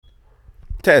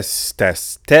Test,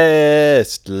 test,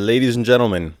 test. Ladies and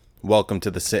gentlemen, welcome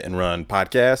to the Sit and Run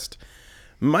podcast.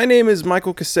 My name is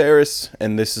Michael Caceres,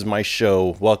 and this is my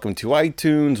show. Welcome to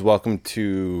iTunes, welcome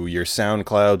to your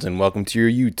SoundClouds, and welcome to your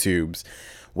YouTubes.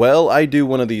 Well, I do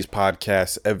one of these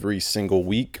podcasts every single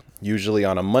week, usually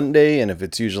on a Monday, and if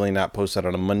it's usually not posted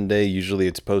on a Monday, usually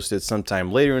it's posted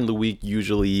sometime later in the week,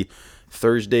 usually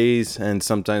Thursdays, and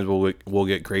sometimes we'll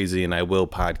get crazy and I will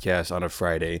podcast on a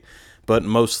Friday, but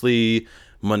mostly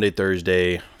Monday,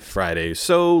 Thursday, Friday.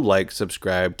 So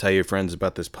subscribe, tell your friends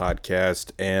about this podcast,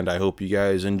 and I hope you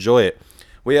guys enjoy it.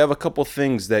 We have a couple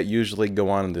things that usually go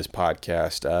on in this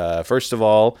podcast. First of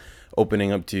all,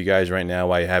 opening up to you guys right now,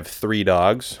 I have 3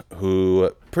 dogs who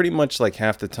pretty much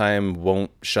half the time won't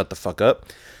shut the fuck up.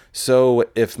 So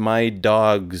if my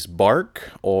dogs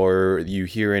bark or you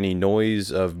hear any noise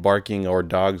of barking or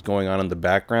dogs going on in the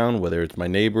background, whether it's my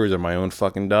neighbors or my own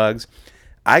fucking dogs,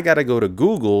 I gotta go to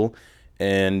Google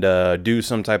and do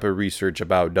some type of research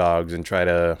about dogs and try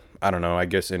to, I don't know, I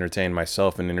guess entertain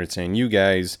myself and entertain you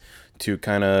guys to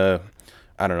kind of,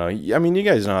 I don't know. I mean, you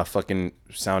guys know how fucking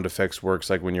sound effects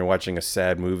works, like when you're watching a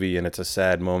sad movie and it's a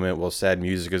sad moment while sad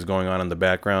music is going on in the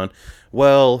background.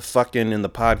 Well, fucking in the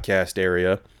podcast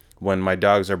area, when my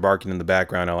dogs are barking in the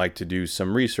background, I like to do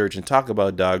some research and talk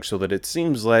about dogs so that it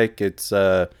seems like it's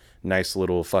a nice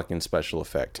little fucking special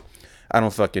effect. I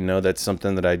don't fucking know. That's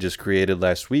something that I just created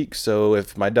last week. So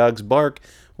if my dogs bark,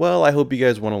 well, I hope you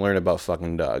guys want to learn about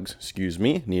fucking dogs. Excuse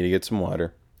me. Need to get some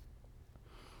water.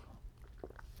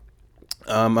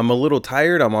 I'm a little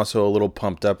tired. I'm also a little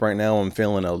pumped up right now. I'm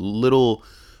feeling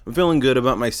good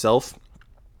about myself.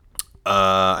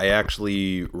 I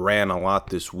actually ran a lot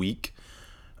this week.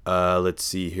 Let's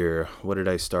see here. What did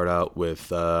I start out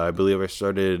with? I believe I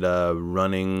started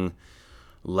running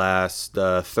last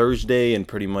Thursday, and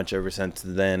pretty much ever since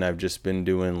then I've just been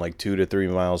doing 2 to 3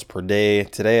 miles per day.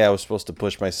 Today I was supposed to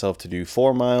push myself to do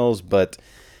 4 miles, but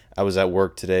I was at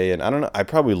work today and I don't know, I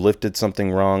probably lifted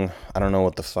something wrong. I don't know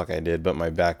what the fuck I did, but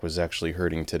my back was actually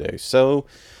hurting today. So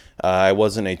I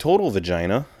wasn't a total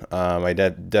vagina. I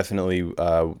definitely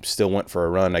still went for a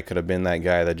run. I could have been that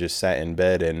guy that just sat in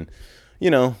bed and,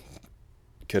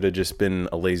 could have just been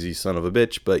a lazy son of a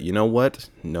bitch, but you know what?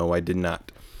 No, I did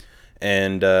not.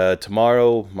 And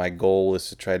tomorrow, my goal is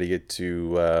to try to get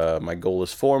to, my goal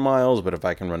is 4 miles, but if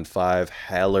I can run 5,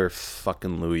 heller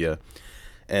fucking luya.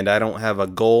 And I don't have a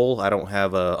goal. I don't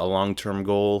have a long-term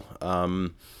goal. I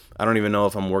don't even know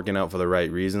if I'm working out for the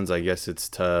right reasons. I guess it's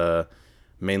to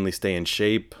mainly stay in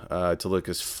shape, to look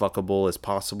as fuckable as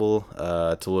possible,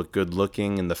 to look good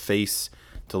looking in the face,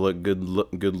 to look good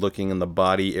looking in the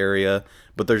body area.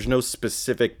 But there's no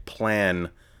specific plan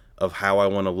of how I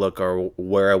want to look or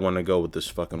where I want to go with this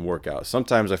fucking workout.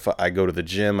 Sometimes I go to the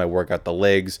gym, I work out the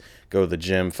legs, go to the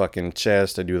gym, fucking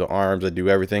chest, I do the arms, I do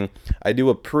everything. I do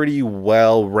a pretty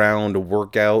well-round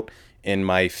workout in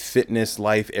my fitness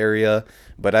life area,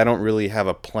 but I don't really have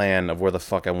a plan of where the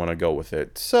fuck I want to go with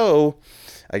it. So,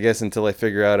 I guess until I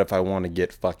figure out if I want to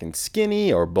get fucking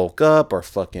skinny or bulk up or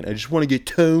fucking, I just want to get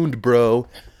toned, bro.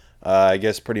 I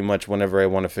guess pretty much whenever I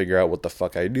want to figure out what the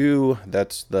fuck I do,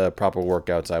 that's the proper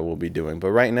workouts I will be doing.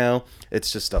 But right now,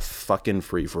 it's just a fucking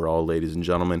free-for-all, ladies and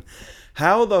gentlemen.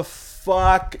 How the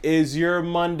fuck is your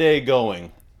Monday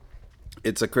going?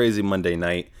 It's a crazy Monday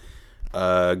night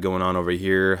going on over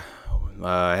here.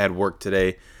 I had work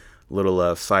today, little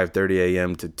 5:30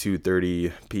 a.m. to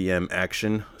 2:30 p.m.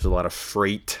 action. There's a lot of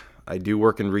freight. I do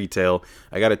work in retail.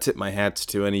 I got to tip my hats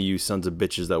to any of you sons of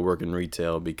bitches that work in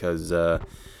retail because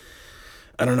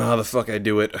I don't know how the fuck I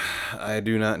do it. I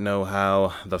do not know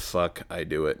how the fuck I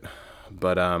do it.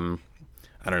 But I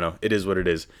don't know. It is what it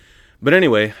is. But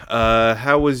anyway,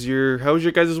 how was your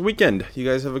guys' weekend? You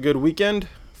guys have a good weekend?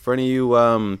 For any of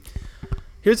you,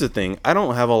 here's the thing. I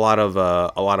don't have a lot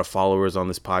of followers on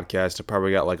this podcast. I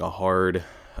probably got a hard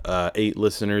 8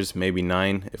 listeners, maybe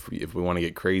 9 if we want to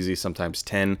get crazy. Sometimes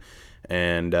 10.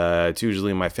 And it's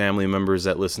usually my family members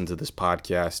that listen to this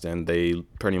podcast, and they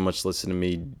pretty much listen to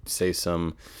me say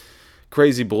some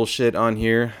crazy bullshit on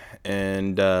here.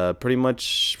 And pretty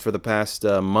much for the past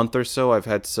month or so, I've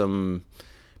had some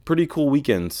pretty cool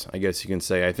weekends, I guess you can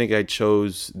say. I think I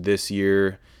chose this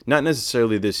year, not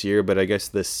necessarily this year, but I guess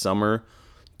this summer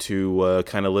to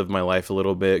kind of live my life a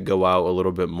little bit, go out a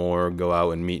little bit more, go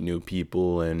out and meet new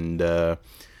people, and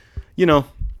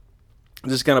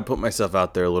just kind of put myself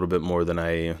out there a little bit more than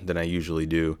I usually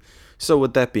do. So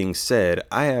with that being said,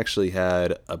 I actually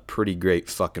had a pretty great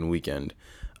fucking weekend.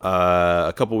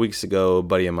 A couple weeks ago, a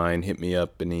buddy of mine hit me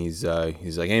up and he's like,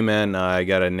 "Hey man, I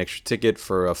got an extra ticket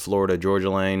for a Florida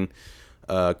Georgia Line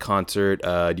concert.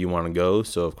 Do you want to go?"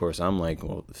 So of course I'm like,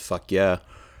 "Well, fuck yeah."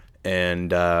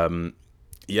 And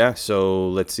yeah, so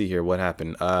let's see here what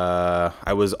happened.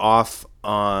 I was off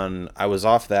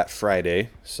that Friday,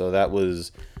 so that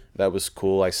was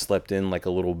cool. I slept in like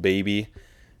a little baby.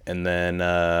 And then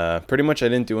pretty much I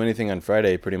didn't do anything on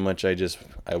Friday. Pretty much I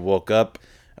woke up,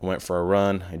 I went for a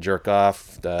run, I jerk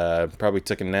off, probably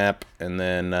took a nap, and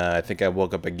then I think I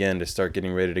woke up again to start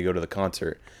getting ready to go to the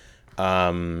concert.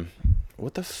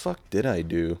 What the fuck did I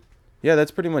do? Yeah,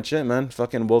 that's pretty much it, man.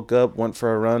 Fucking woke up, went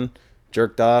for a run,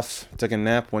 jerked off, took a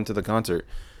nap, went to the concert.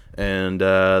 And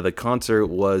the concert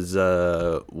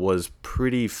was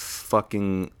pretty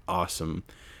fucking awesome.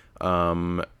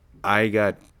 I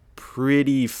got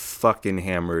pretty fucking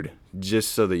hammered,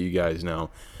 just so that you guys know.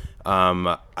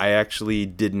 I actually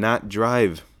did not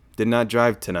drive. Did not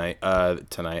drive tonight.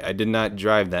 Tonight I did not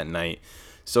drive that night.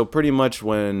 So pretty much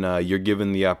when you're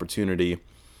given the opportunity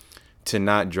to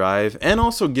not drive, and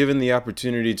also given the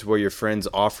opportunity to where your friends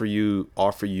offer you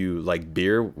like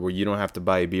beer, where you don't have to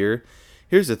buy beer.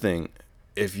 Here's the thing: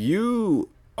 if you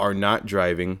are not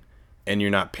driving and you're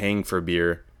not paying for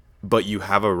beer, but you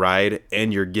have a ride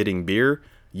and you're getting beer,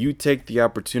 you take the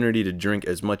opportunity to drink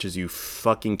as much as you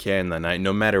fucking can that night.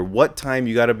 No matter what time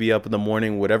you got to be up in the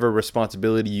morning, whatever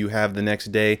responsibility you have the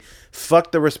next day,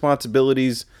 fuck the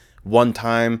responsibilities one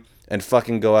time and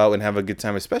fucking go out and have a good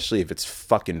time, especially if it's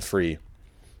fucking free.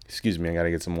 Excuse me, I got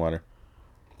to get some water.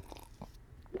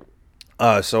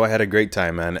 So I had a great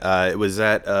time, man. It was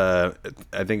at, I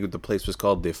think the place was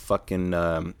called the fucking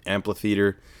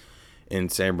Amphitheater in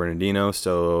San Bernardino.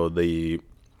 So the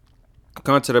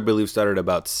concert, I believe, started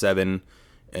about 7,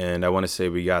 and I want to say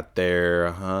we got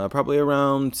there probably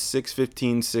around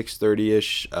 6:15,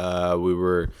 6:30ish. We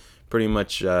were pretty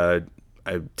much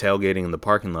tailgating in the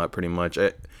parking lot, pretty much.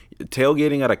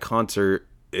 Tailgating at a concert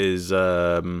is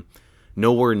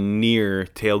nowhere near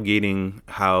tailgating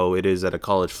how it is at a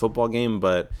college football game,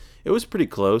 but it was pretty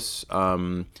close.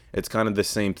 It's kind of the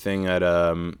same thing I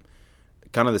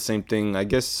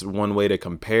guess one way to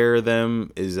compare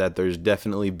them is that there's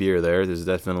definitely beer there. There's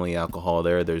definitely alcohol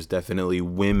there. There's definitely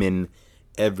women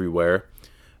everywhere.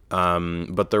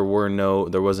 But there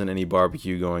wasn't any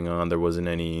barbecue going on. There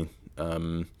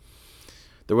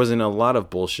wasn't a lot of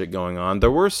bullshit going on. There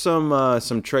were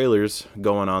some trailers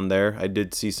going on there. I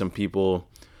did see some people.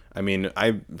 I mean,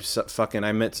 I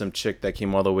met some chick that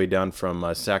came all the way down from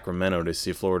Sacramento to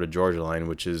see Florida Georgia Line,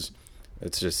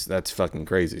 that's fucking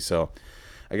crazy. So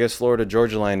I guess Florida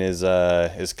Georgia Line is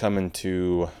coming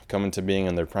to being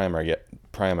in their prime. I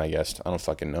guess I don't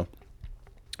fucking know.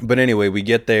 But anyway, we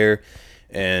get there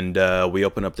and we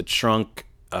open up the trunk.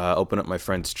 Open up my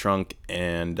friend's trunk,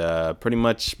 and pretty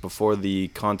much before the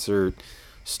concert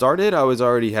started, I was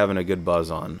already having a good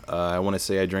buzz on. I want to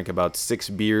say I drank about 6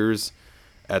 beers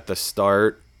at the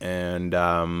start, and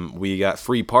we got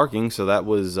free parking, so that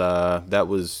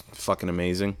was fucking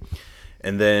amazing.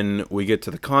 And then we get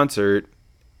to the concert,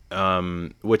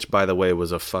 which, by the way,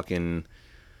 was a fucking...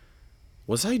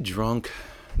 Was I drunk?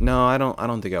 No, I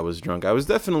don't think I was drunk. I was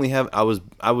definitely I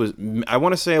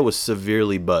want to say I was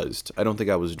severely buzzed. I don't think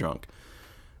I was drunk.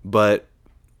 But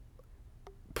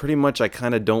pretty much I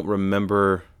kind of don't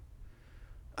remember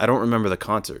the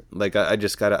concert. Like I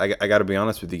gotta be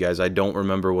honest with you guys. I don't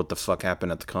remember what the fuck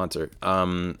happened at the concert.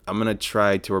 I'm gonna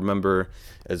try to remember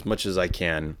as much as I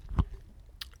can.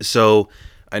 So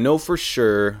I know for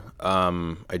sure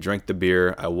I drank the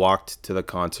beer. I walked to the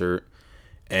concert.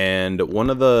 And one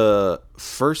of the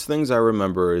first things I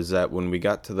remember is that when we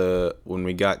got to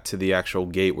the actual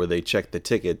gate where they checked the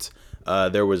tickets,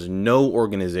 there was no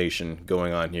organization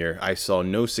going on here. I saw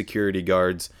no security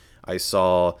guards. I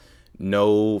saw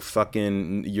no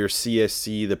fucking your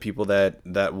CSC, the people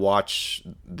that watch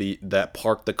that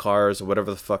park the cars or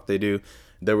whatever the fuck they do.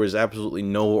 There was absolutely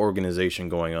no organization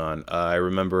going on. I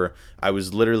remember I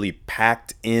was literally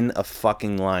packed in a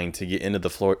fucking line to get into the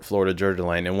Florida Georgia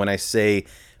Line. And when I say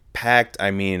packed,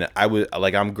 I mean I was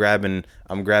like I'm grabbing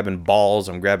balls,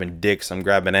 I'm grabbing dicks, I'm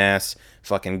grabbing ass.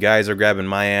 Fucking guys are grabbing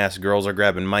my ass, girls are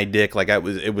grabbing my dick. Like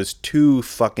it was too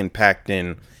fucking packed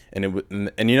in. And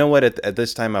you know what? At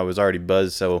this time I was already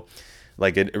buzzed, so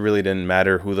like it really didn't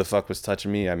matter who the fuck was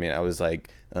touching me. I mean, I was like,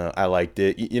 I liked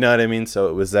it. You know what I mean? So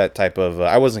it was that type of.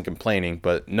 I wasn't complaining,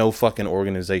 but no fucking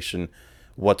organization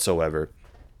whatsoever.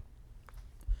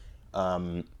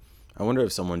 I wonder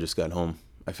if someone just got home.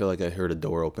 I feel like I heard a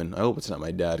door open. I hope it's not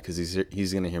my dad, because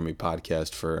he's gonna hear me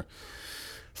podcast for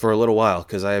a little while,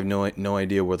 because I have no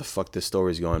idea where the fuck this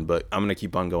story's going. But I'm gonna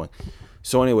keep on going.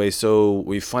 So anyway, so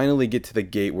we finally get to the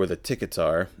gate where the tickets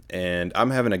are, and I'm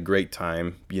having a great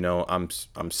time. You know, I'm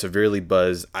severely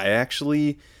buzzed. I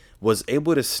actually was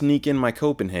able to sneak in my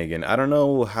Copenhagen. I don't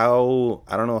know how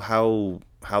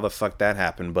how the fuck that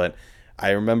happened, but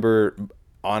I remember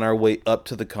on our way up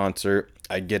to the concert,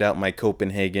 I get out my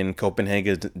Copenhagen.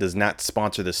 Copenhagen does not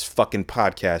sponsor this fucking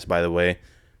podcast, by the way,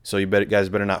 so you guys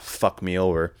better not fuck me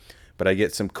over. But I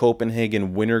get some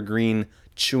Copenhagen wintergreen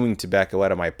chewing tobacco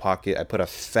out of my pocket. I put a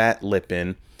fat lip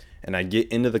in, and I get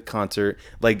into the concert.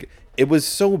 Like, it was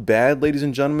so bad, ladies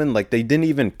and gentlemen, like, they didn't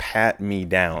even pat me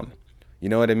down. You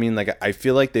know what I mean? Like, I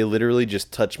feel like they literally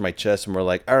just touched my chest and were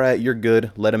like, all right, you're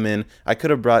good. Let them in. I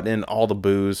could have brought in all the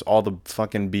booze, all the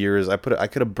fucking beers. I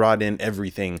could have brought in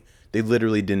everything. They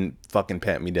literally didn't fucking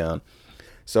pat me down.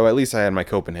 So at least I had my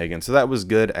Copenhagen. So that was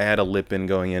good. I had a lip in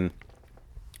going in.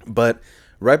 But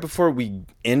right before we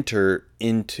enter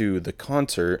into the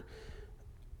concert,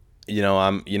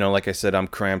 like I said, I'm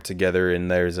cramped together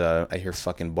and I hear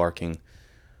fucking barking.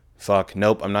 Fuck.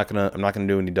 Nope. I'm not gonna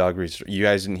do any dog research. You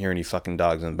guys didn't hear any fucking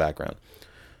dogs in the background.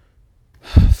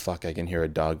 Fuck. I can hear a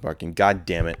dog barking. God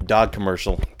damn it. Dog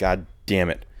commercial. God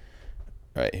damn it.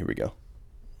 All right. Here we go.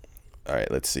 All right.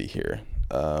 Let's see here.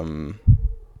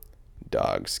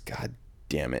 Dogs. God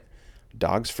damn it.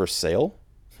 Dogs for sale?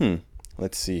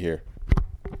 Let's see here.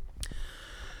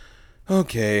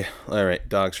 Okay, all right,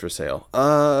 dogs for sale.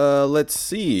 Let's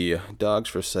see, dogs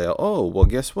for sale. Oh, well,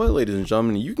 guess what, ladies and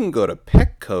gentlemen? You can go to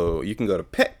Petco. You can go to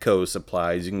Petco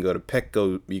Supplies. You can go to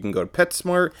Petco. You can go to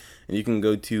PetSmart, and you can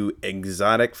go to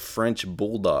Exotic French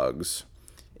Bulldogs.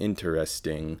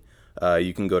 Interesting.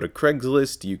 You can go to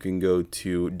Craigslist. You can go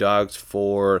to Dogs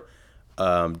for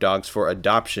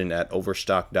Adoption at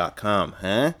Overstock.com.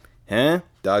 Huh?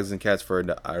 Dogs and cats for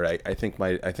all right. I think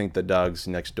the dogs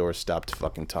next door stopped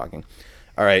fucking talking.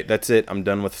 All right, that's it. I'm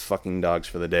done with fucking dogs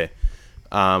for the day.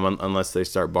 Unless they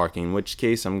start barking, in which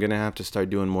case I'm gonna have to start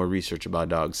doing more research about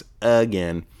dogs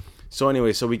again. So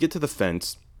anyway, so we get to the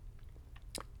fence,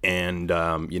 and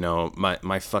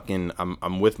my fucking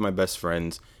I'm with my best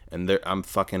friends, and I'm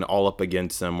fucking all up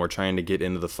against them. We're trying to get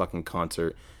into the fucking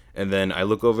concert, and then I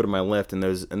look over to my left, and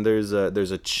there's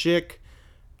a chick.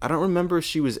 I don't remember if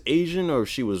she was Asian or if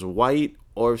she was white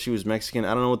or if she was Mexican.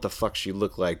 I don't know what the fuck she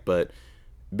looked like, but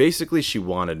basically she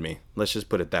wanted me. Let's just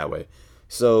put it that way.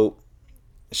 So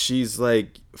she's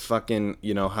like fucking,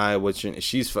 hi, what's your name?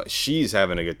 She's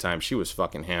having a good time. She was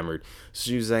fucking hammered. So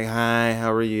she was like, hi,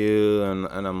 how are you? And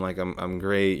I'm like, I'm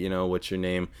great. What's your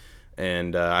name?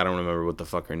 And I don't remember what the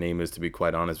fuck her name is, to be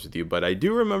quite honest with you. But I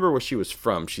do remember where she was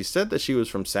from. She said that she was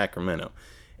from Sacramento.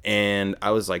 And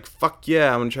I was like, fuck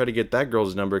yeah, I'm going to try to get that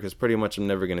girl's number because pretty much I'm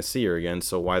never going to see her again.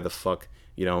 So why the fuck,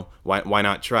 why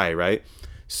not try, right?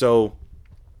 So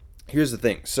here's the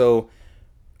thing. So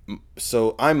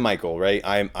I'm Michael, right?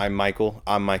 I'm Michael.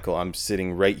 I'm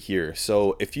sitting right here.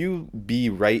 So if you're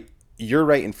right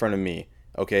in front of me,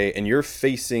 okay? And you're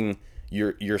facing,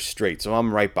 you're straight. So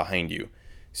I'm right behind you.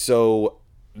 So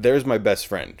there's my best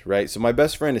friend, right? So my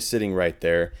best friend is sitting right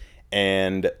there.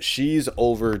 And she's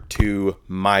over to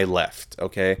my left,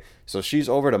 okay? So she's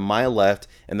over to my left,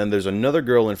 and then there's another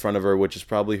girl in front of her, which is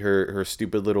probably her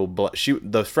stupid little...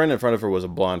 the friend in front of her was a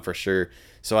blonde for sure,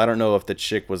 so I don't know if the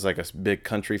chick was like a big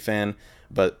country fan,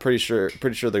 but pretty sure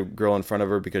the girl in front of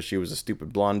her, because she was a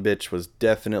stupid blonde bitch, was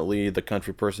definitely the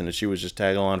country person, and she was just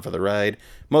tagging along for the ride.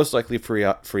 Most likely free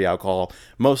alcohol.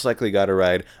 Most likely got a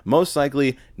ride. Most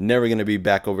likely never gonna be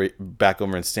back over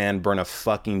in San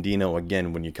Bernardino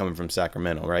again when you're coming from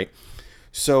Sacramento, right?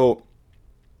 So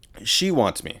she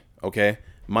wants me, okay?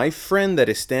 My friend that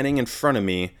is standing in front of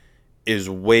me is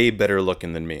way better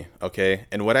looking than me, okay?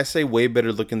 And when I say way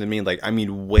better looking than me, like, I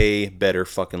mean way better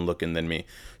fucking looking than me.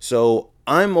 So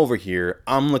I'm over here,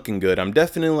 I'm looking good. I'm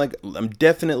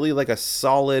definitely like a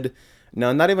solid,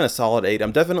 no, not even a solid 8.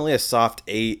 I'm definitely a soft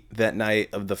 8 that night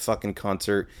of the fucking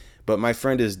concert, but my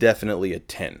friend is definitely a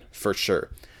 10 for sure.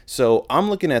 So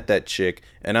I'm looking at that chick,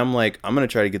 and I'm like, I'm gonna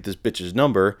try to get this bitch's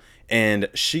number, and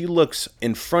she looks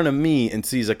in front of me and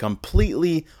sees a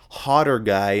completely hotter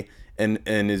guy, and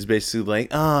is basically like,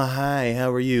 oh, hi,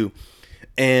 how are you?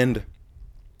 And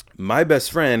my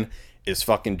best friend is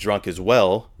fucking drunk as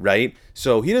well, right?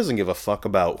 So he doesn't give a fuck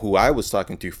about who I was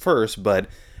talking to first, but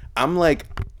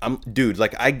dude,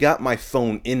 like, I got my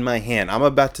phone in my hand. I'm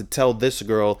about to tell this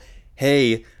girl,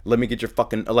 hey, let me get your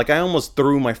fucking... Like, I almost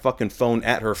threw my fucking phone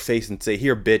at her face and say,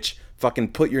 here, bitch,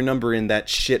 fucking put your number in that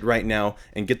shit right now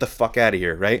and get the fuck out of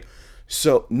here, right?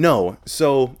 So, no.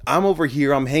 So, I'm over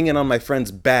here, I'm hanging on my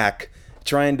friend's back,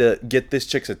 trying to get this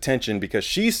chick's attention because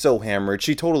she's so hammered,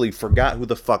 she totally forgot who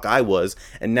the fuck I was,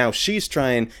 and now she's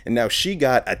trying, and now she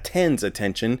got a 10's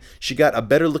attention, she got a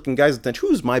better looking guy's attention,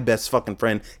 who's my best fucking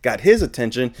friend, got his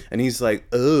attention, and he's like,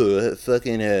 oh,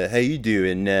 fucking, how you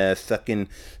doing, fucking,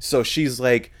 so she's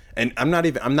like, and I'm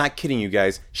not kidding you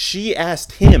guys, she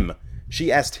asked him,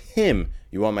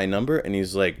 You want my number? And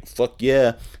he's like, fuck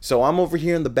yeah. So I'm over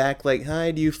here in the back like,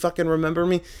 hi, do you fucking remember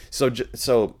me? So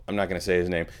I'm not going to say his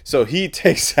name. So he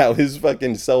takes out his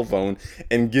fucking cell phone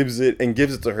and gives it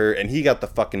to her, and he got the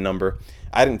fucking number.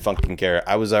 I didn't fucking care.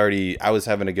 I was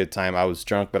having a good time. I was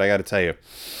drunk, but I got to tell you,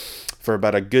 for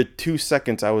about a good 2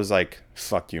 seconds, I was like,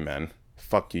 fuck you, man.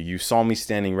 Fuck you. You saw me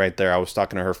standing right there. I was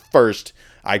talking to her first.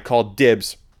 I called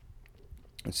dibs.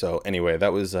 So anyway,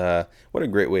 that was what a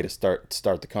great way to start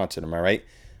the concert. Am I right?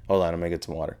 Hold on, I'm gonna get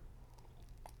some water.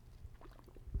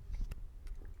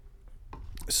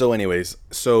 So anyways,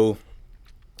 so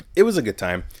it was a good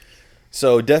time.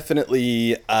 So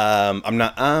definitely, I'm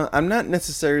not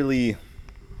necessarily.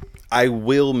 I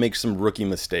will make some rookie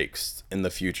mistakes in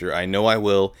the future. I know I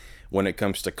will, when it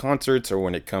comes to concerts or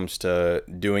when it comes to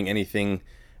doing anything,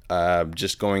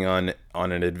 just going on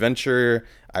an adventure.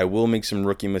 I will make some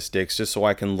rookie mistakes just so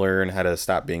I can learn how to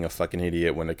stop being a fucking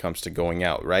idiot when it comes to going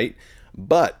out, right?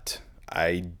 But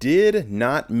I did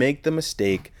not make the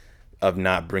mistake of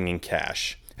not bringing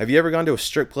cash. Have you ever gone to a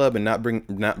strip club and not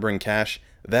bring cash?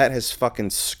 That has fucking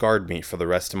scarred me for the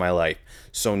rest of my life.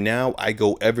 So now I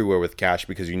go everywhere with cash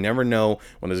because you never know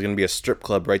when there's going to be a strip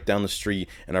club right down the street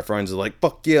and our friends are like,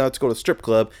 fuck yeah, let's go to the strip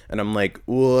club. And I'm like,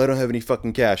 well, I don't have any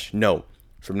fucking cash. No.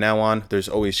 From now on, there's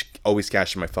always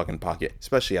cash in my fucking pocket,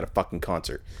 especially at a fucking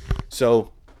concert.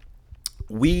 So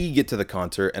we get to the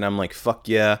concert and I'm like, fuck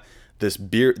yeah,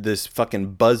 this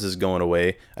fucking buzz is going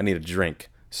away. I need a drink.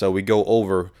 So we go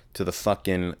over to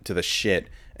the shit,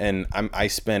 and I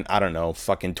spent, I don't know,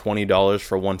 fucking $20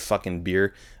 for one fucking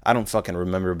beer. I don't fucking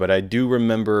remember, but I do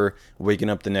remember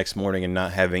waking up the next morning and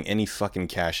not having any fucking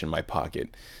cash in my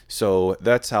pocket. So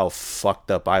that's how fucked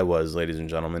up I was, ladies and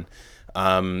gentlemen.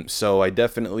 So I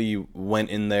definitely went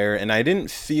in there, and I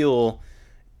didn't feel,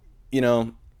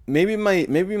 maybe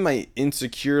my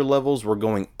insecure levels were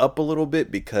going up a little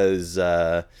bit because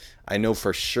I know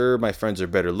for sure my friends are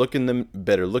better looking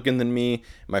than me.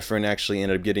 My friend actually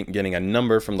ended up getting a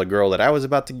number from the girl that I was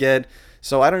about to get.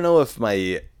 So I don't know if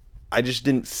I just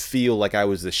didn't feel like I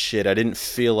was the shit. I didn't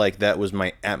feel like that was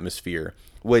my atmosphere,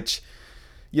 which,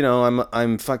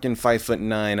 I'm fucking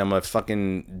 5'9". I'm a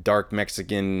fucking dark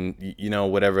Mexican,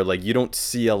 whatever. Like, you don't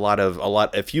see a lot.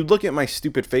 If you look at my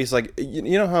stupid face, like, you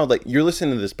know how, like, you're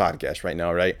listening to this podcast right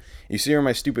now, right? You see where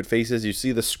my stupid face is. You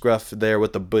see the scruff there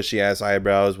with the bushy ass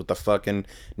eyebrows, with the fucking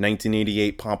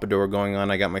 1988 pompadour going on.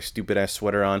 I got my stupid ass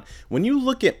sweater on. When you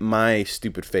look at my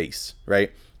stupid face, right?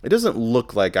 It doesn't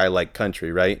look like I like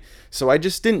country, right? So I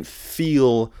just didn't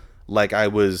feel like I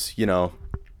was,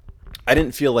 I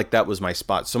didn't feel like that was my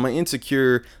spot. So my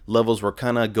insecure levels were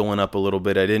kind of going up a little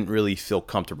bit. I didn't really feel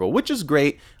comfortable, which is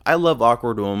great. I love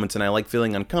awkward moments and I like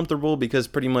feeling uncomfortable because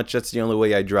pretty much that's the only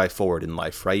way I drive forward in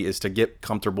life, right? Is to get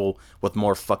comfortable with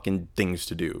more fucking things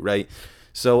to do, right?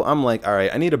 So I'm like, all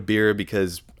right, I need a beer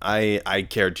because I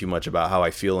cared too much about how I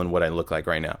feel and what I look like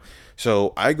right now.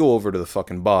 So I go over to the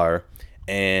fucking bar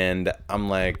and I'm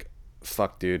like,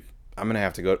 fuck, dude. I'm gonna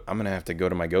have to go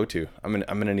to my go-to. I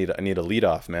need a lead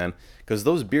off, man, because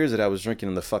those beers that I was drinking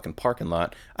in the fucking parking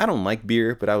lot, I don't like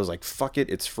beer, but I was like, fuck it,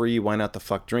 it's free, why not the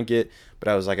fuck drink it? But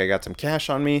I was like, I got some cash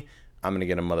on me, I'm gonna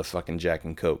get a motherfucking Jack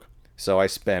and Coke. So I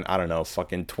spent, I don't know,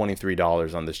 fucking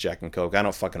 $23 on this Jack and Coke. I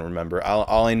don't fucking remember.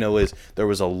 All I know is there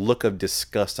was a look of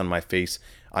disgust on my face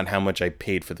on how much I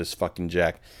paid for this fucking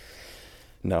Jack.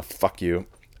 No, fuck you.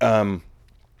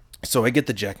 So I get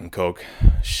the Jack and Coke.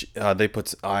 I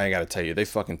gotta tell you, they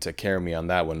fucking took care of me on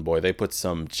that one, boy. They put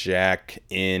some Jack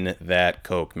in that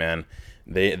Coke, man.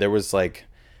 There was like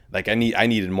I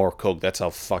needed more Coke. That's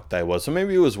how fucked I was. So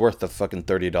maybe it was worth the fucking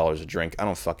 $30 a drink. I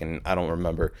don't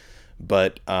remember.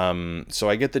 But so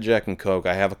I get the Jack and Coke.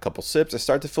 I have a couple sips. I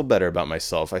start to feel better about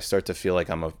myself. I start to feel like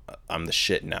I'm the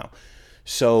shit now.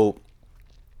 So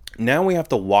now we have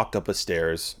to walk up a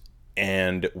stairs.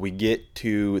 And we get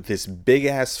to this big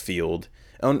ass field.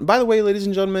 And by the way, ladies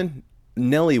and gentlemen,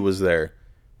 Nelly was there,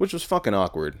 which was fucking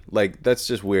awkward. Like, that's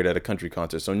just weird at a country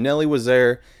concert. So Nelly was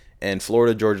there, and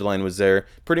Florida Georgia Line was there.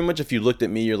 Pretty much, if you looked at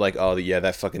me, you're like, oh yeah,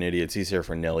 that fucking idiot. He's here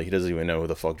for Nelly. He doesn't even know who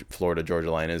the fuck Florida Georgia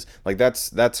Line is. Like,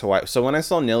 that's how I. So when I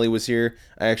saw Nelly was here,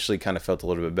 I actually kind of felt a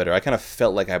little bit better. I kind of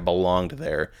felt like I belonged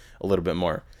there a little bit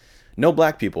more. No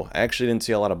black people. I actually didn't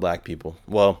see a lot of black people.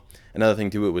 Well, another thing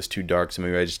too, it was too dark, so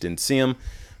maybe I just didn't see them.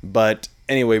 But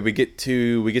anyway, we get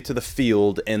to the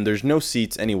field, and there's no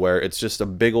seats anywhere. It's just a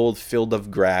big old field of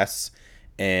grass,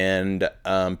 and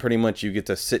pretty much you get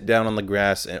to sit down on the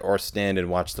grass or stand and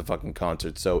watch the fucking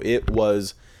concert. So it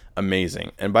was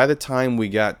amazing. And by the time we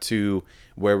got to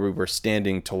where we were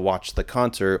standing to watch the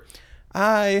concert,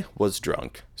 I was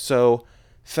drunk. So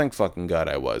thank fucking God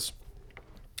I was.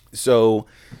 So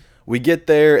we get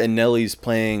there and Nelly's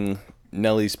playing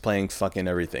fucking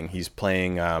everything. He's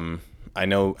playing I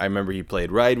remember he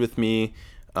played Ride With Me.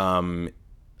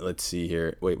 Let's see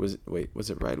here. Was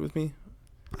it Ride With Me?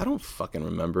 I don't fucking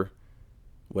remember.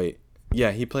 Wait.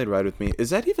 Yeah, he played Ride With Me. Is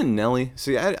that even Nelly?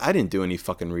 See, I didn't do any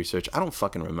fucking research. I don't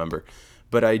fucking remember.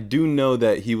 But I do know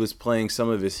that he was playing some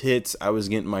of his hits. I was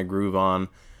getting my groove on.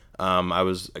 I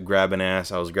was grabbing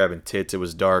ass. I was grabbing tits. It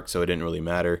was dark, so it didn't really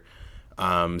matter.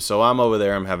 So I'm over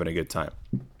there. I'm having a good time.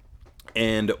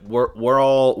 And we're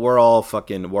all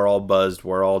buzzed.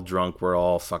 We're all drunk. We're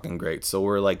all fucking great. So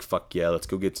we're like, fuck yeah, let's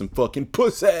go get some fucking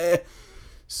pussy.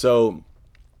 So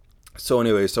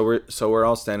anyway, we're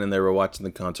all standing there. We're watching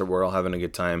the concert. We're all having a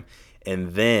good time.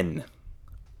 And then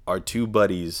our two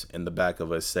buddies in the back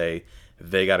of us say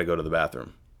they got to go to the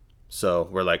bathroom. So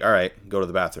we're like, all right, go to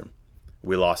the bathroom.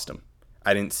 We lost them.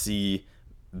 I didn't see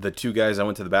the two guys I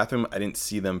went to the bathroom. I didn't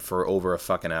see them for over a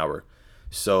fucking hour.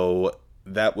 So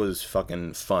that was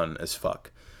fucking fun as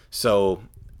fuck. So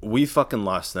we fucking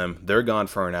lost them. They're gone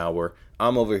for an hour.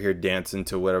 I'm over here dancing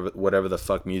to whatever the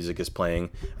fuck music is playing.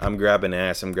 I'm grabbing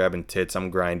ass. I'm grabbing tits. I'm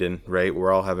grinding, right?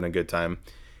 We're all having a good time.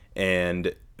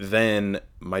 And then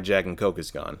my Jack and Coke is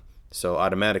gone. So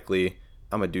automatically,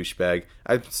 I'm a douchebag.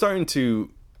 I'm starting to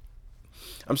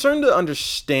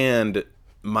understand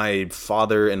my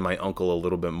father and my uncle a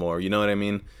little bit more. You know what I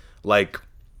mean? Like,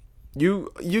 you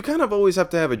kind of always have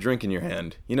to have a drink in your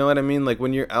hand. You know what I mean? Like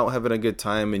when you're out having a good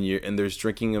time and there's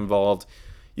drinking involved,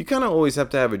 you kind of always have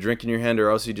to have a drink in your hand, or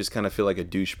else you just kind of feel like a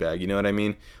douchebag. You know what I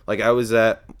mean? Like I was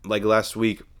at last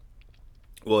week.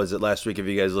 What was it last week? If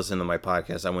you guys listen to my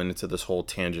podcast, I went into this whole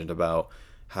tangent about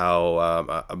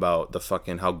how about the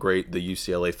fucking how great the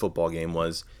UCLA football game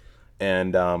was,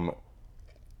 and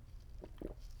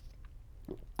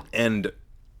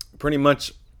pretty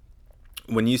much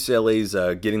when UCLA's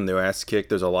getting their ass kicked,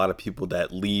 there's a lot of people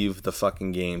that leave the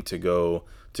fucking game to go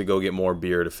get more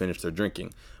beer to finish their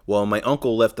drinking. Well, my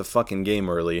uncle left the fucking game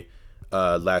early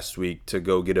last week to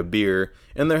go get a beer,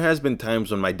 and there has been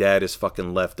times when my dad has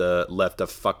fucking left a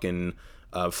fucking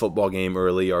football game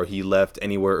early, or he left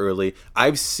anywhere early.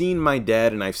 I've seen my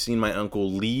dad and I've seen my uncle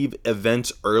leave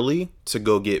events early to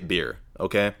go get beer.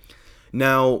 Okay,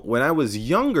 now when I was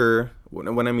younger,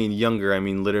 when I mean younger, I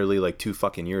mean literally like 2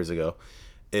 fucking years ago,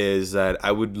 is that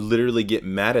I would literally get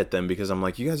mad at them because I'm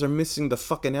like, you guys are missing the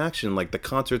fucking action. Like the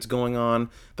concert's going on,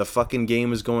 the fucking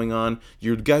game is going on.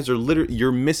 You guys are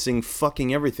you're missing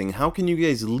fucking everything. How can you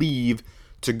guys leave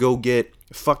to go get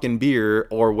fucking beer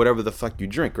or whatever the fuck you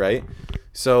drink, right?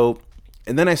 So,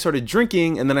 and then I started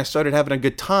drinking, and then I started having a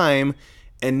good time,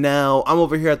 and now I'm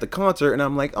over here at the concert, and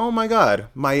I'm like, oh my god,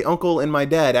 my uncle and my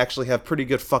dad actually have pretty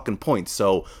good fucking points.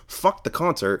 So fuck the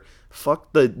concert. Fuck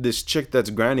this chick that's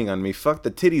grinding on me. Fuck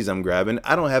the titties I'm grabbing.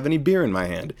 I don't have any beer in my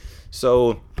hand.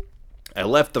 So I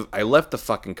left the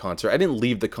fucking concert. I didn't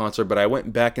leave the concert, but I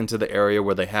went back into the area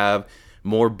where they have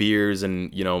more beers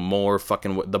and, you know, more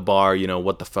fucking the bar, you know,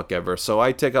 what the fuck ever. So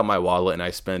I take out my wallet and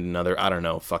I spend another, I don't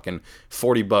know, fucking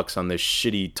 $40 on this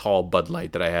shitty tall Bud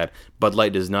Light that I had. Bud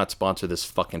Light does not sponsor this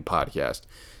fucking podcast.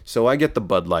 So I get the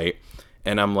Bud Light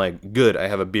and I'm like, good, I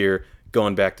have a beer,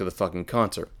 going back to the fucking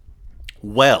concert.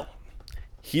 Well,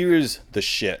 here's the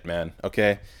shit, man,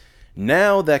 okay?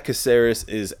 Now that Caceres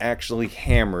is actually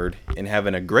hammered and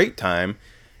having a great time,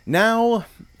 now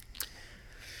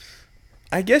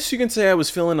I guess you can say I was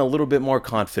feeling a little bit more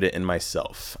confident in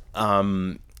myself.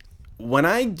 When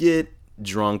I get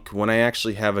drunk, when I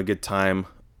actually have a good time,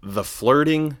 the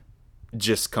flirting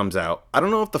just comes out. I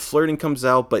don't know if the flirting comes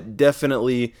out, but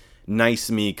definitely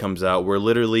nice me comes out, where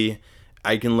literally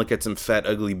I can look at some fat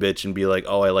ugly bitch and be like,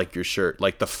 oh, I like your shirt.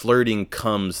 Like the flirting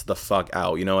comes the fuck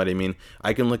out, you know what I mean?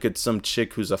 I can look at some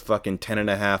chick who's a fucking 10 and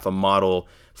a half, a model,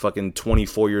 fucking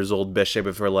 24 years old, best shape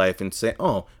of her life, and say,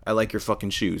 oh, I like your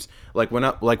fucking shoes. Like when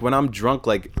I'm drunk,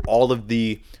 like all of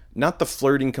the, not the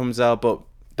flirting comes out, but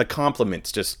the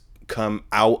compliments just come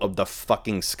out of the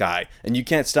fucking sky, and you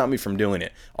can't stop me from doing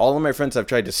it. All of my friends have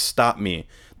tried to stop me.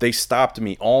 They stopped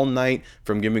me all night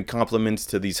from giving compliments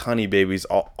to these honey babies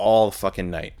all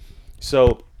fucking night.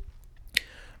 So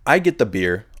I get the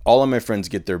beer. All of my friends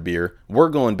get their beer. We're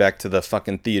going back to the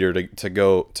fucking theater to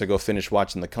go finish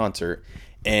watching the concert.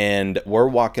 And we're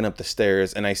walking up the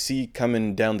stairs, and I see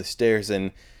coming down the stairs,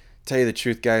 and tell you the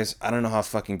truth, guys, I don't know how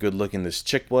fucking good looking this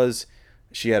chick was.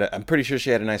 I'm pretty sure she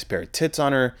had a nice pair of tits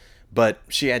on her, but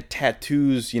she had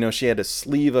tattoos. You know, she had a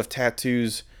sleeve of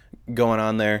tattoos going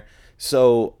on there.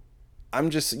 So I'm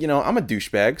just, you know, I'm a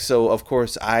douchebag. So of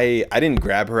course I didn't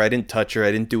grab her, I didn't touch her,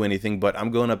 I didn't do anything, but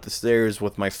I'm going up the stairs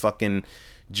with my fucking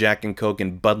Jack and Coke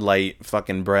and Bud Light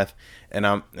fucking breath, and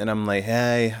I'm like,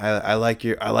 hey, I like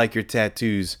your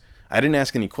tattoos. I didn't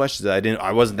ask any questions.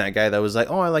 I wasn't that guy that was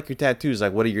like, oh, I like your tattoos.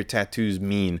 Like, what do your tattoos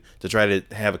mean, to try to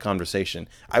have a conversation?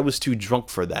 I was too drunk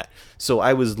for that. So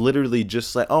I was literally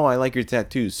just like, oh, I like your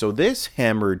tattoos. So this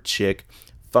hammered chick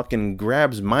fucking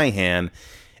grabs my hand,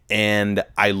 and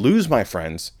I lose my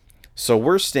friends. So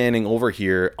we're standing over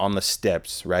here on the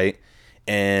steps, right?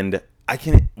 And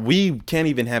we can't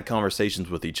even have conversations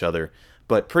with each other.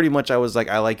 But pretty much I was like,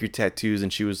 I like your tattoos.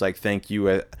 And she was like, thank you.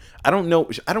 I don't know.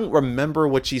 I don't remember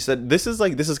what she said. This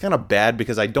is kind of bad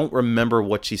because I don't remember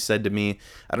what she said to me.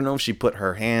 I don't know if she put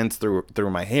her hands through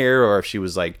my hair or if she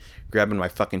was like grabbing my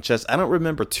fucking chest. I don't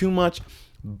remember too much,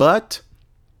 but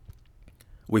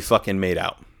we fucking made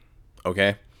out.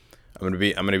 Okay. I'm going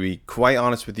to be quite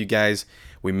honest with you guys.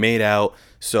 We made out.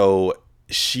 So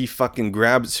she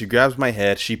grabs my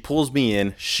head, she pulls me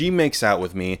in, she makes out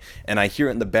with me, and I hear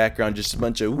it in the background just a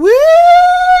bunch of woo,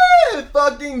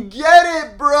 fucking get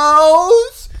it,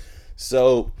 bros.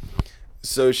 So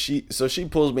she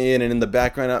pulls me in, and in the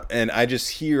background, and I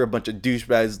just hear a bunch of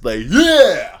douchebags like,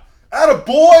 yeah, atta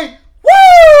boy,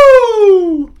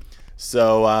 woo.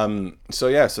 So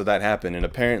that happened, and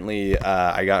apparently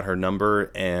I got her number,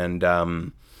 and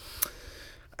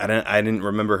I didn't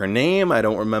remember her name. I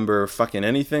don't remember fucking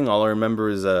anything. All I remember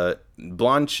is a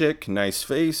blonde chick, nice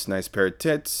face, nice pair of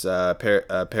tits, pair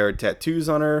of tattoos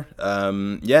on her.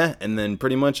 Yeah, and then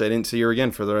pretty much I didn't see her again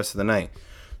for the rest of the night.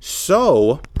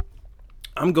 So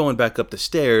I'm going back up the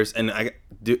stairs, and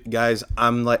guys,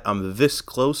 I'm this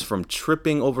close from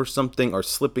tripping over something or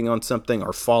slipping on something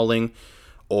or falling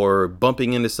or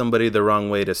bumping into somebody the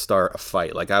wrong way to start a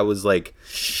fight. Like I was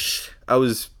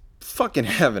fucking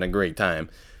having a great time.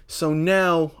 So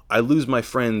now I lose my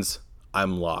friends.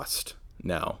 I'm lost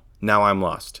now. Now I'm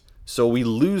lost. So we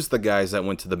lose the guys that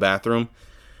went to the bathroom.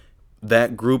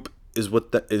 That group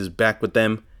is back with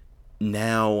them.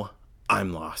 Now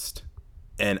I'm lost.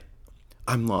 And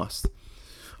I'm lost.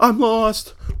 I'm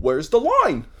lost. Where's the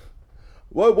line?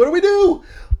 What do we do?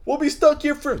 We'll be stuck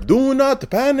here for... Do not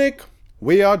panic.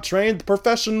 We are trained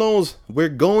professionals. We're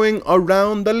going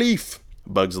around the leaf.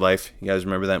 Bug's Life. You guys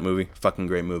remember that movie? Fucking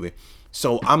great movie.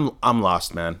 So I'm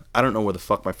lost, man. I don't know where the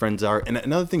fuck my friends are. And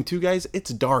another thing too, guys,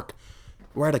 it's dark.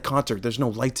 We're at a concert. There's no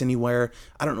lights anywhere.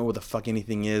 I don't know where the fuck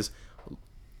anything is.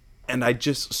 And I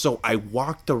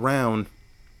walked around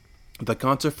the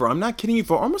concert for, I'm not kidding you,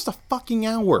 for almost a fucking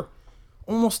hour.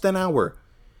 Almost an hour.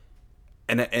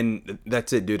 And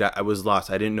that's it, dude. I was lost.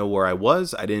 I didn't know where I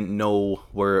was. I didn't know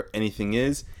where anything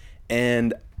is.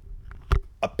 And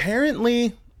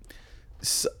apparently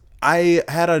I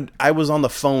was on the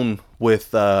phone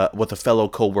with a fellow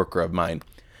coworker of mine.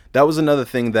 That was another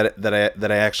thing that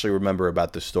I actually remember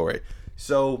about this story.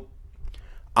 So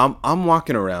I'm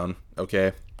walking around,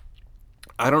 okay?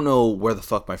 I don't know where the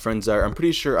fuck my friends are. I'm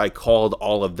pretty sure I called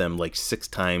all of them like 6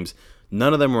 times.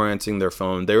 None of them were answering their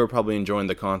phone. They were probably enjoying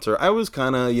the concert. I was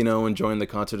kind of, enjoying the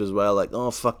concert as well. Like,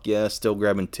 oh, fuck yeah, still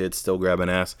grabbing tits, still grabbing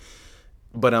ass.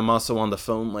 But I'm also on the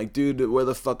phone like, dude, where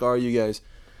the fuck are you guys?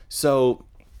 So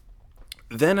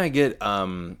then I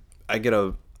don't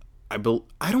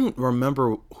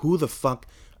remember who the fuck,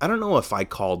 I don't know if I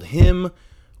called him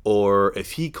or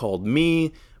if he called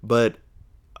me, but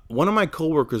one of my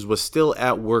coworkers was still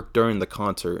at work during the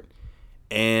concert,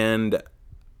 and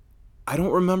I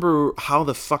don't remember how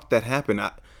the fuck that happened.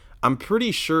 I'm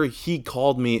pretty sure he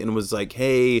called me and was like,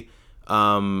 hey,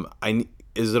 can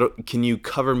you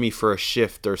cover me for a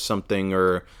shift or something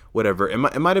or whatever. It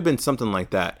might have been something like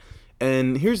that.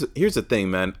 And here's the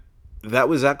thing, man. That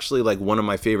was actually like one of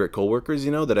my favorite coworkers,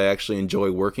 that I actually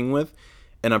enjoy working with.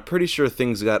 And I'm pretty sure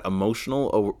things got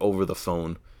emotional over the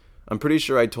phone. I'm pretty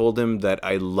sure I told him that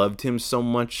I loved him so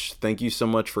much. Thank you so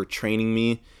much for training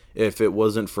me. If it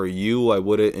wasn't for you, I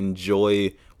wouldn't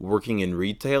enjoy working in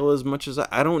retail as much as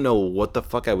I don't know what the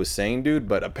fuck I was saying, dude.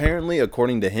 But apparently,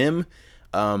 according to him,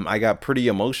 I got pretty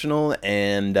emotional,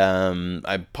 and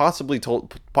I possibly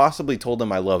told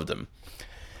him I loved him.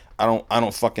 I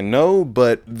don't fucking know,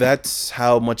 but that's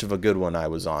how much of a good one I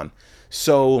was on.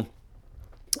 So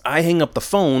I hang up the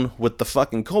phone with the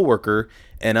fucking coworker,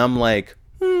 and I'm like,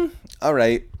 all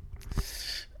right.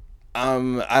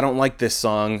 I don't like this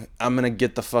song. I'm gonna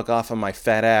get the fuck off of my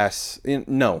fat ass.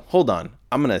 No, hold on.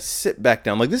 I'm gonna sit back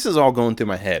down. Like, this is all going through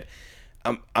my head.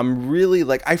 I'm really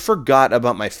like, I forgot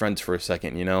about my friends for a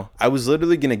second. I was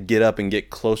literally gonna get up and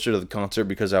get closer to the concert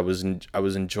because I was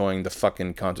enjoying the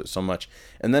fucking concert so much,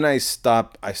 and then I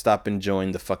stop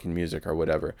enjoying the fucking music or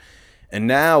whatever, and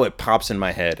now it pops in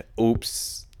my head.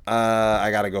 Oops, I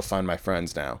gotta go find my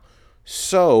friends now.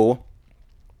 So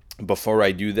before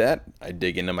I do that, I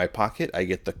dig into my pocket. I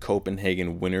get the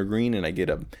Copenhagen Wintergreen, and I get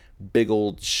a big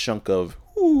old chunk of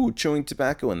chewing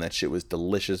tobacco, and that shit was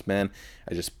delicious, man.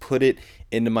 I just put it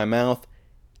into my mouth.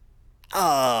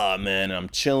 Ah, man, I'm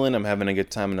chilling, I'm having a good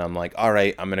time, and I'm like, all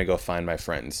right, I'm gonna go find my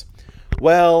friends.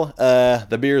 Well,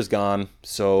 the beer's gone,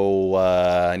 so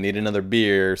I need another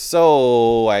beer.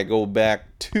 So I go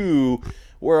back to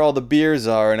where all the beers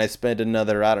are, and I spend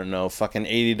another, I don't know, fucking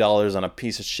 $80 on a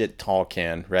piece of shit tall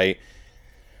can, right?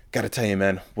 Gotta tell you,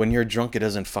 man, when you're drunk, it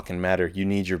doesn't fucking matter. You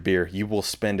need your beer. You will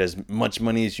spend as much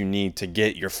money as you need to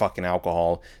get your fucking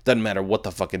alcohol. Doesn't matter what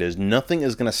the fuck it is. Nothing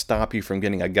is gonna stop you from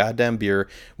getting a goddamn beer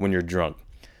when you're drunk.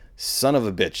 Son of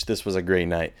a bitch, this was a great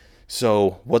night.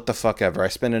 So, what the fuck ever. I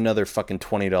spent another fucking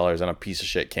 $20 on a piece of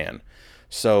shit can.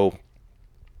 So,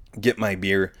 get my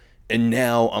beer. And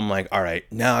now I'm like, all right,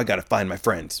 now I gotta find my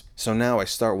friends. So now I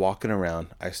start walking around.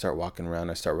 I found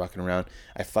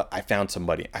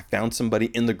somebody. I found somebody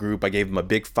in the group. I gave him a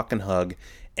big fucking hug.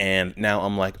 And now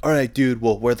I'm like, all right, dude,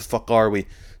 well, where the fuck are we?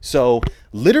 So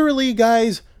literally,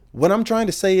 guys, what I'm trying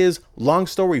to say is, long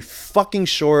story fucking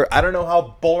short, I don't know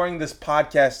how boring this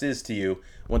podcast is to you.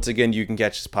 Once again, you can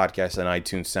catch this podcast on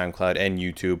iTunes, SoundCloud, and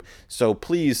YouTube. So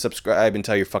please subscribe and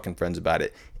tell your fucking friends about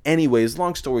it. Anyways,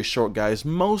 long story short, guys,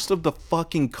 most of the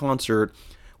fucking concert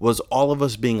was all of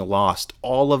us being lost.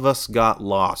 All of us got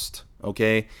lost,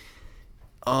 okay?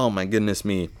 Oh my goodness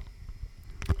me.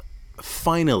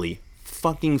 Finally,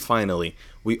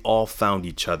 we all found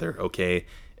each other, okay?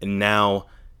 And now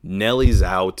Nelly's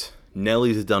out.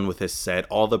 Nelly's done with his set.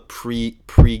 All the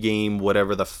pre-game,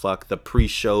 whatever the fuck, the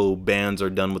pre-show bands are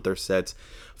done with their sets.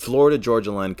 Florida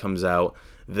Georgia Line comes out.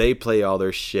 They play all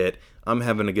their shit. I'm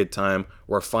having a good time.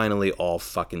 We're finally all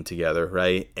fucking together,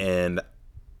 right? And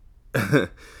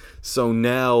so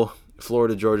now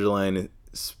Florida Georgia Line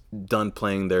is done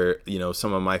playing their,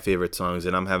 some of my favorite songs,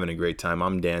 and I'm having a great time.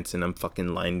 I'm dancing. I'm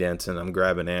fucking line dancing. I'm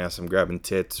grabbing ass. I'm grabbing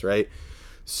tits, right?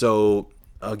 So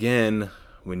again,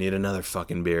 we need another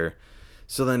fucking beer.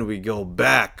 So then we go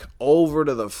back over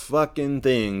to the fucking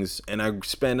things, and I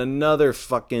spend another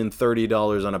fucking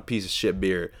 $30 on a piece of shit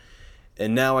beer.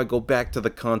 And now I go back to the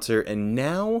concert, and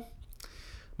now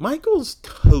Michael's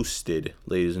toasted,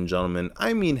 ladies and gentlemen.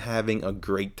 I mean, having a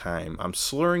great time. I'm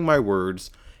slurring my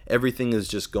words. Everything is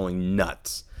just going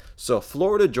nuts. So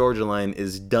Florida Georgia Line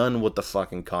is done with the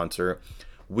fucking concert.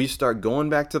 We start going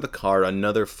back to the car,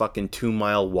 another fucking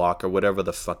 2-mile walk or whatever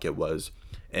the fuck it was.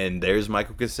 And there's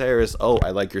Michael Caceres. Oh,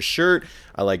 I like your shirt.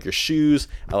 I like your shoes.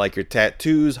 I like your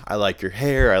tattoos. I like your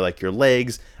hair. I like your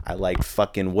legs. I like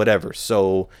fucking whatever.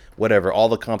 So, whatever. All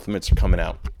the compliments are coming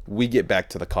out. We get back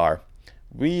to the car.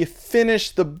 We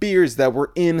finish the beers that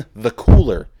were in the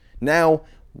cooler. Now,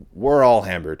 we're all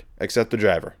hammered, except the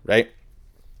driver, right?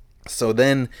 So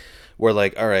then, we're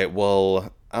like, all right,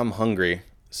 well, I'm hungry.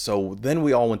 So then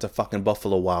we all went to fucking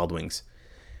Buffalo Wild Wings.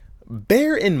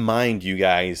 Bear in mind, you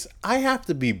guys, I have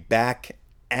to be back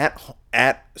at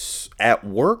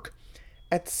work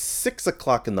at 6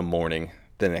 o'clock in the morning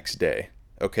the next day.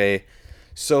 Okay,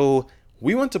 so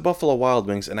we went to Buffalo Wild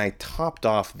Wings, and I topped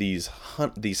off these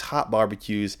hot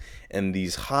barbecues and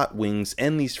these hot wings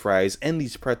and these fries and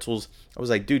these pretzels. I was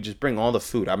like, dude, just bring all the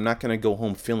food. I'm not gonna go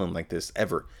home feeling like this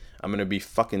ever. I'm going to be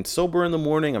fucking sober in the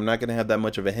morning. I'm not going to have that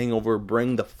much of a hangover.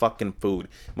 Bring the fucking food.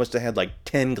 Must have had like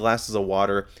 10 glasses of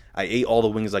water. I ate all the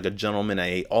wings like a gentleman. I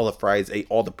ate all the fries, ate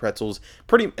all the pretzels.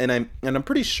 I'm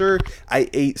pretty sure I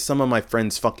ate some of my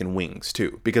friends' fucking wings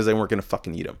too, because they weren't going to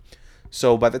fucking eat them.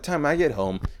 So by the time I get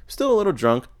home, still a little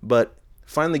drunk, but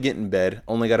finally get in bed.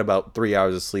 Only got about 3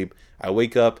 hours of sleep. I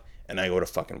wake up and I go to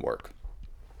fucking work.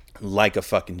 Like a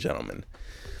fucking gentleman.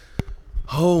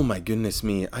 Oh my goodness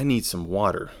me. I need some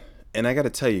water. And I got to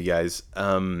tell you guys,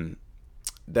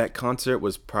 that concert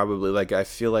was probably, like, I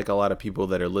feel like a lot of people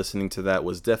that are listening to that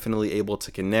was definitely able to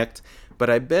connect. But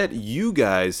I bet you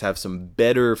guys have some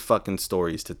better fucking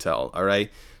stories to tell, all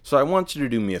right? So I want you to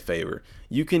do me a favor.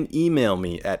 You can email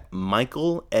me at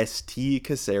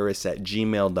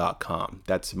michaelstcaceres@gmail.com.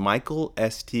 That's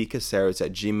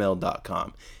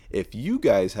michaelstcaceres@gmail.com. If you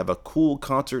guys have a cool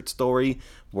concert story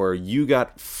where you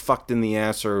got fucked in the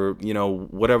ass, or,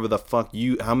 whatever the fuck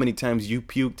how many times you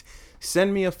puked,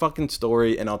 send me a fucking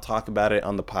story and I'll talk about it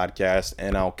on the podcast,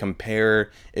 and I'll compare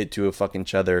it to a fucking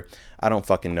other. I don't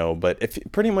fucking know, but if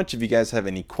you guys have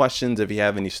any questions, if you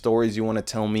have any stories you want to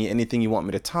tell me, anything you want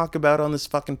me to talk about on this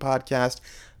fucking podcast,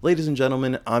 ladies and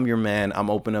gentlemen, I'm your man. I'm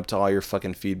open up to all your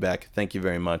fucking feedback. Thank you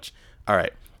very much. All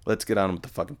right, let's get on with the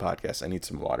fucking podcast. I need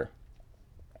some water.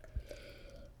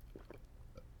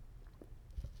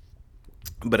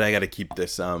 But I got to keep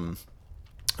this, I'm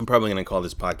probably going to call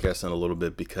this podcast in a little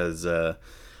bit, because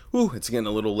Whew, it's getting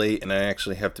a little late, and I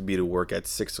actually have to be to work at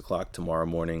 6 o'clock tomorrow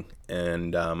morning.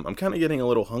 And I'm kind of getting a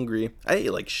little hungry. I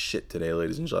ate like shit today,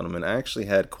 ladies and gentlemen. I actually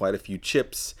had quite a few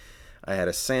chips. I had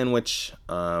a sandwich.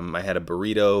 I had a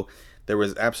burrito. There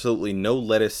was absolutely no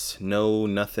lettuce, no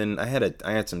nothing. I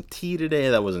had some tea today.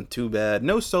 That wasn't too bad.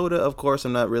 No soda, of course.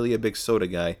 I'm not really a big soda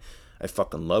guy. I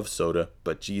fucking love soda,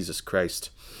 but Jesus Christ.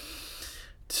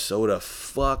 Soda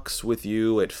fucks with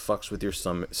you. It fucks with your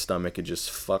stomach. It just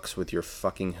fucks with your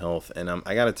fucking health. And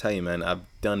I gotta tell you, man, I've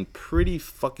done pretty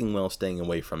fucking well staying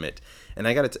away from it. And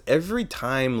I gotta every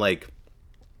time, like,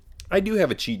 I do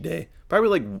have a cheat day, probably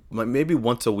like maybe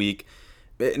once a week,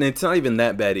 and it's not even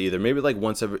that bad either. Maybe like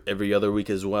once every other week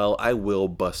as well. I will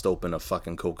bust open a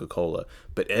fucking Coca-Cola,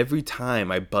 but every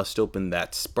time I bust open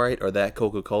that Sprite or that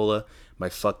Coca-Cola, my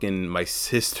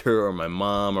sister or my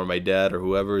mom or my dad or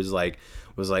whoever was like,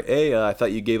 hey, I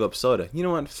thought you gave up soda. You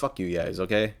know what? Fuck you guys,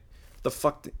 okay?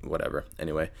 Whatever.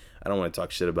 Anyway, I don't want to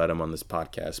talk shit about him on this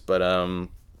podcast, but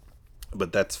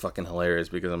that's fucking hilarious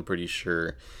because I'm pretty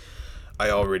sure I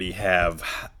already have.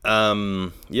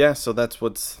 Yeah, so that's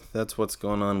what's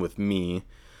going on with me.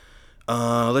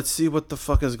 Let's see what the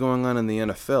fuck is going on in the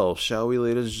NFL, shall we,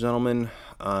 ladies and gentlemen?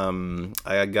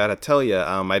 I gotta tell you,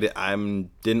 I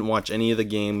didn't watch any of the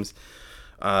games.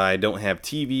 I don't have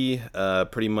TV.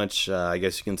 Pretty much, I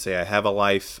guess you can say I have a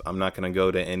life. I'm not gonna go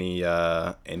to any.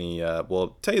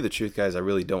 Well, tell you the truth, guys, I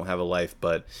really don't have a life.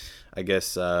 But I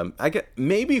guess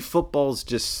maybe football's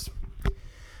just.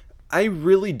 I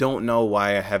really don't know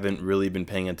why I haven't really been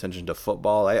paying attention to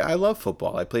football. I love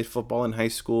football. I played football in high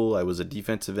school. I was a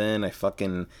defensive end. I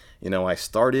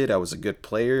started. I was a good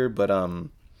player, but I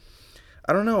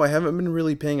don't know. I haven't been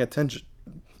really paying attention.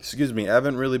 Excuse me. I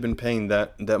haven't really been paying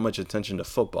that much attention to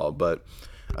football, but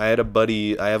I have a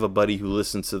buddy who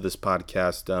listens to this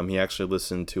podcast. He actually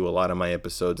listened to a lot of my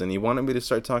episodes, and he wanted me to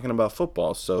start talking about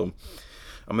football, so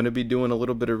I'm going to be doing a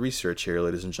little bit of research here,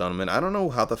 ladies and gentlemen. I don't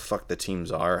know how the fuck the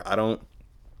teams are. I don't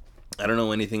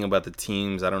know anything about the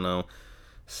teams. I don't know.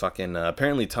 Fucking,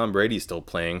 apparently Tom Brady's still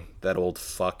playing. That old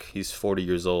fuck. He's 40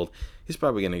 years old. He's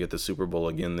probably going to get the Super Bowl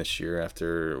again this year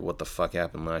after what the fuck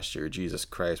happened last year. Jesus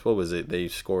Christ. What was it? They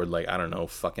scored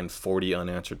fucking 40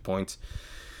 unanswered points.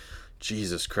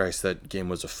 Jesus Christ, that game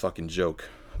was a fucking joke.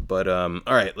 But,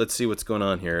 alright, let's see what's going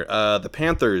on here. The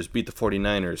Panthers beat the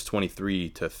 49ers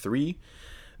 23-3.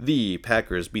 The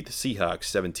Packers beat the Seahawks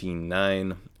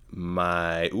 17-9.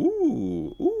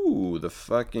 The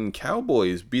fucking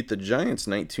Cowboys beat the Giants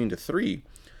 19-3.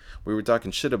 We were talking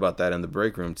shit about that in the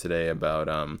break room today about,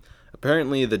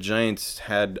 apparently the Giants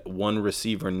had one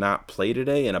receiver not play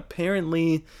today, and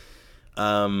apparently,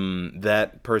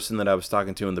 that person that I was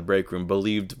talking to in the break room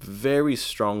believed very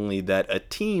strongly that a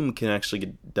team can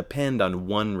actually depend on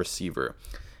one receiver.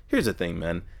 Here's the thing,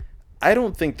 man. I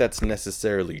don't think that's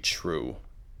necessarily true.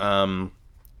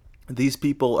 These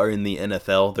people are in the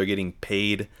NFL. They're getting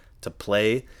paid to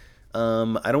play.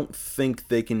 I don't think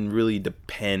they can really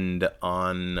depend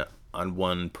on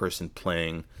one person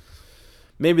playing.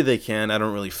 Maybe they can. I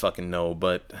don't really fucking know.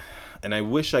 And I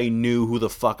wish I knew who the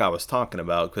fuck I was talking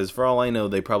about, because for all I know,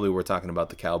 they probably were talking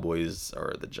about the Cowboys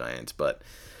or the Giants. But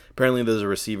apparently there's a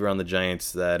receiver on the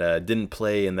Giants that didn't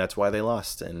play, and that's why they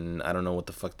lost. And I don't know what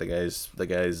the fuck the guy's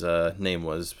name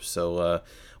was. So,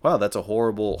 wow, that's a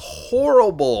horrible,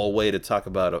 horrible way to talk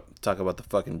about the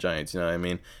fucking Giants. You know what I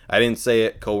mean? I didn't say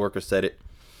it. Coworker said it.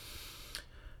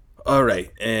 All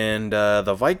right, and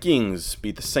the Vikings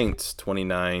beat the Saints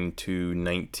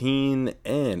 29-19,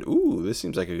 and this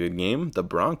seems like a good game. The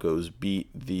Broncos beat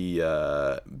the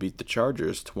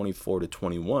Chargers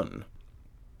 24-21.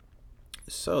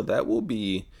 So that'll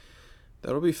be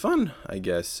fun, I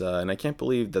guess. And I can't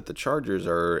believe that the Chargers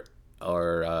are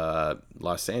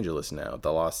Los Angeles now.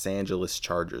 The Los Angeles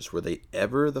Chargers. Were they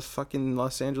ever the fucking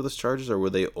Los Angeles Chargers, or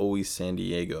were they always San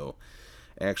Diego?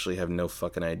 I actually have no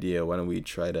fucking idea. Why don't we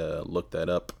try to look that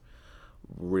up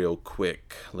real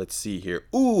quick? Let's see here.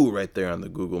 Right there on the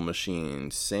Google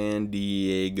machine. San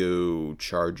Diego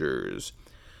Chargers.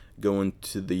 Going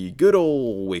to the good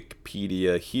old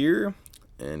Wikipedia here.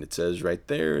 And it says right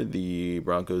there, the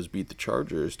Broncos beat the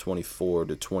Chargers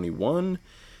 24-21.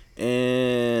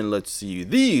 And let's see,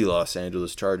 the Los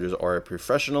Angeles Chargers are a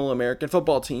professional American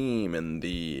football team in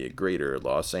the greater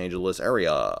Los Angeles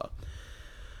area.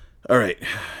 All right,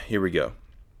 here we go.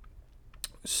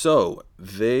 So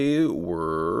they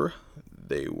were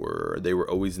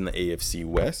always in the AFC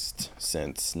West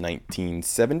since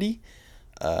 1970.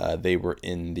 They were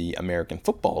in the American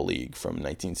Football League from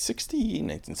 1960,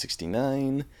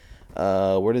 1969.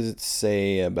 Where does it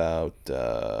say about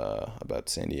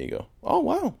San Diego? Oh,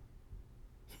 wow.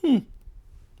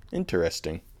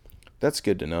 Interesting. That's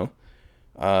good to know.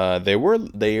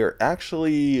 They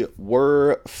actually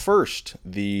were first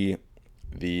the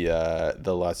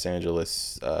Los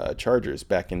Angeles Chargers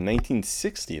back in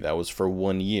 1960. That was for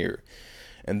 1 year.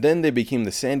 And then they became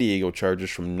the San Diego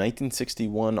Chargers from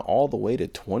 1961 all the way to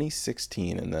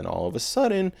 2016. And then all of a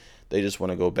sudden, they just want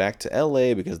to go back to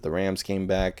LA because the Rams came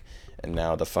back. And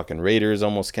now the fucking Raiders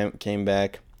almost came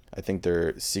back. I think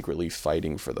they're secretly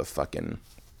fighting for the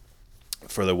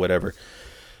whatever.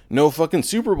 No fucking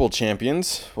Super Bowl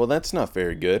champions. Well, that's not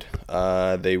very good.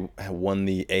 They won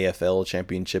the AFL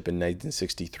championship in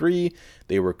 1963.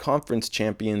 They were conference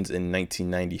champions in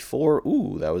 1994.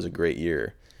 Ooh, that was a great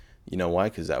year. You know why?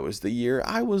 Because that was the year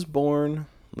I was born.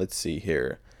 Let's see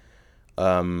here.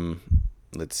 San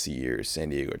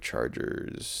Diego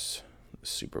Chargers,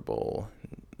 Super Bowl.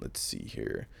 Let's see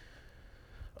here.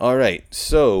 All right,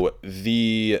 so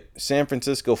the San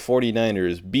Francisco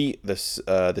 49ers beat the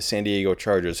San Diego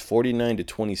Chargers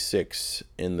 49-26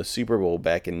 in the Super Bowl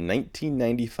back in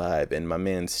 1995, and my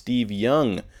man Steve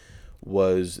Young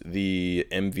was the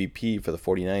MVP for the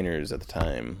 49ers at the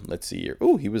time. Let's see here.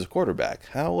 Oh, he was a quarterback.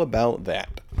 How about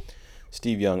that?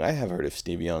 Steve Young. I have heard of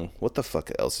Steve Young. What the fuck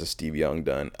else has Steve Young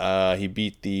done? He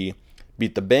beat the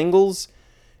Bengals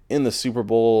in the Super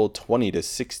Bowl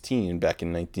 20-16 back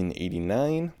in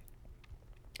 1989.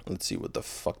 Let's see what the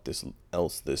fuck this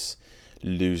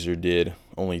loser did.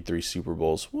 Only 3 Super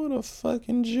Bowls. What a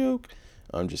fucking joke.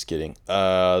 I'm just kidding.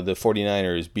 The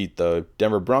 49ers beat the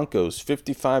Denver Broncos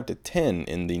 55-10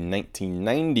 in the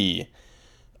 1990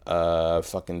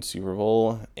 fucking Super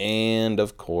Bowl. And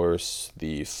of course,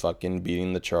 the fucking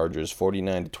beating the Chargers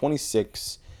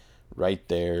 49-26 right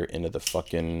there into the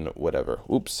fucking whatever.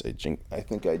 Oops, I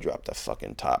think I dropped the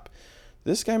fucking top.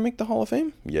 Did this guy make the Hall of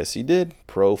Fame? Yes, he did.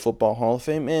 Pro Football Hall of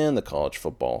Fame and the College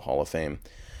Football Hall of Fame.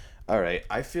 All right,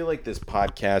 I feel like this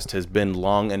podcast has been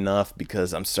long enough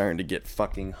because I'm starting to get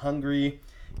fucking hungry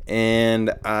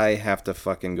and I have to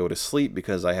fucking go to sleep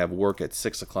because I have work at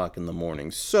 6 o'clock in the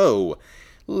morning. So,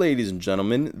 ladies and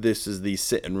gentlemen, this is the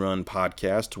Sit and Run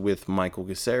podcast with Michael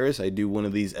Caceres. I do one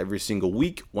of these every single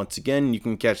week. Once again, you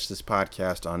can catch this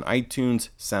podcast on iTunes,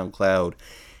 SoundCloud,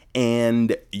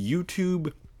 and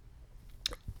YouTube.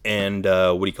 And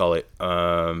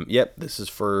this is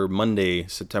for Monday,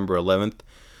 September 11th.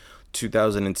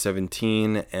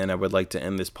 2017, and I would like to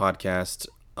end this podcast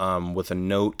with a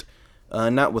note.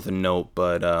 Not with a note,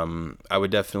 but I would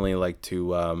definitely like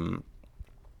to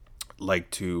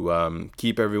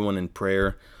keep everyone in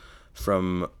prayer.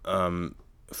 Like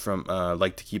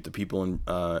to keep the people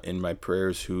in my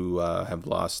prayers who have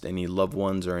lost any loved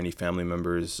ones or any family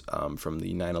members from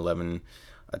the 9/11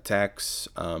 attacks.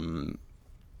 And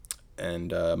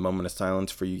a moment of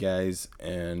silence for you guys,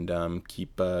 and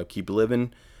keep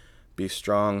living. Be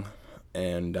strong,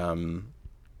 and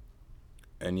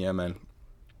yeah, man.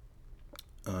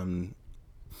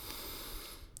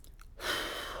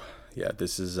 Yeah,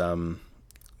 this is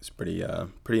it's pretty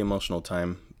emotional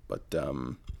time, but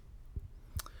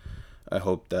I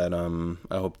hope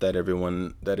that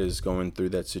everyone that is going through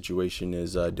that situation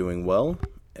is doing well,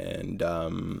 and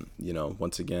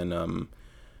once again,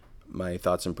 my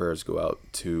thoughts and prayers go out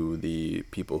to the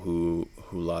people who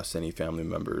lost any family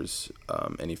members,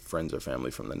 any friends or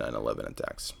family from the 9/11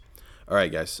 attacks. All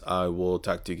right, guys. I will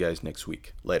talk to you guys next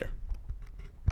week. Later.